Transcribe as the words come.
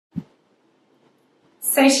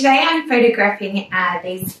So today I'm photographing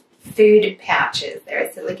these food pouches. They're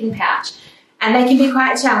a silicone pouch and they can be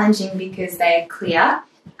quite challenging because they're clear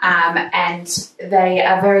and they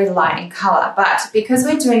are very light in colour. But because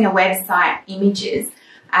we're doing a website images,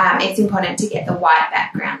 it's important to get the white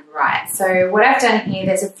background right. So what I've done here,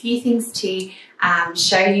 there's a few things to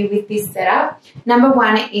show you with this setup. Number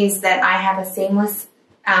one is that I have a seamless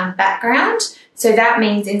background. So that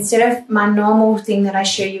means instead of my normal thing that I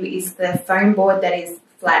show you is the foam board that is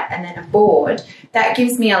flat and then a board, that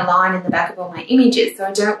gives me a line in the back of all my images. So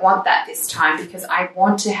I don't want that this time because I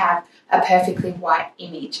want to have a perfectly white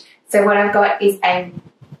image. So what I've got is a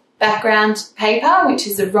background paper, which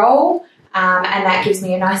is a roll, and that gives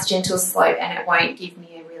me a nice gentle slope and it won't give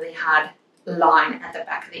me a really hard line at the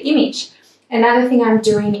back of the image. Another thing I'm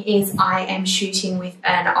doing is I am shooting with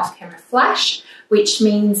an off-camera flash, which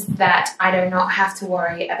means that I do not have to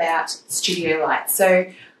worry about studio lights.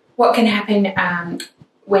 So what can happen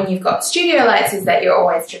when you've got studio lights is that you're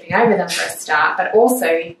always tripping over them for a start, but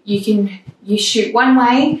also you shoot one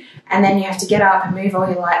way and then you have to get up and move all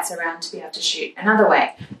your lights around to be able to shoot another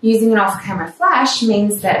way. Using an off-camera flash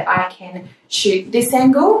means that I can shoot this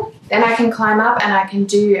angle, then I can climb up and I can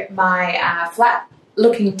do my flat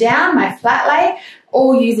looking down, my flat lay,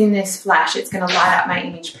 or using this flash, it's going to light up my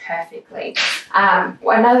image perfectly.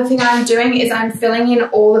 Another thing I'm doing is I'm filling in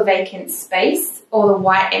all the vacant space, all the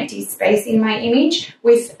white empty space in my image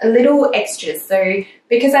with little extras. So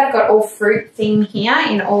because I've got all fruit theme here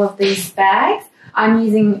in all of these bags, I'm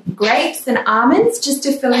using grapes and almonds just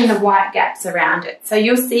to fill in the white gaps around it. So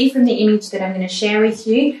you'll see from the image that I'm going to share with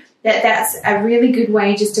you that that's a really good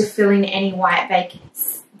way just to fill in any white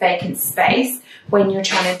vacant space when you're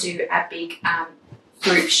trying to do a big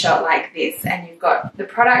group shot like this. And you've got the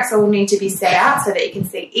products all need to be set out so that you can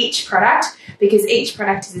see each product because each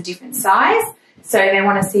product is a different size. So they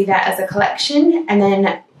want to see that as a collection. And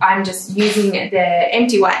then I'm just using the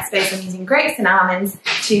empty white space, I'm using grapes and almonds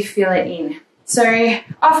to fill it in. So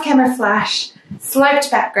off-camera flash, sloped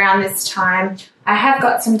background this time. I have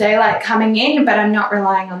got some daylight coming in, but I'm not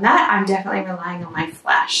relying on that. I'm definitely relying on my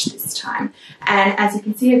flash this time. And as you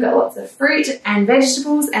can see, I've got lots of fruit and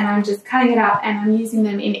vegetables and I'm just cutting it up and I'm using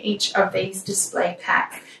them in each of these display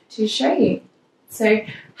packs to show you. So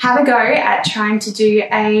have a go at trying to do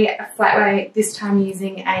a flat way, this time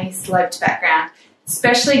using a sloped background.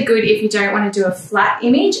 Especially good if you don't want to do a flat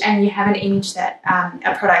image and you have an image that,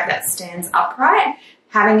 a product that stands upright.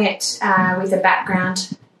 Having it with a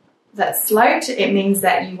background that's sloped, it means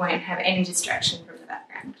that you won't have any distraction from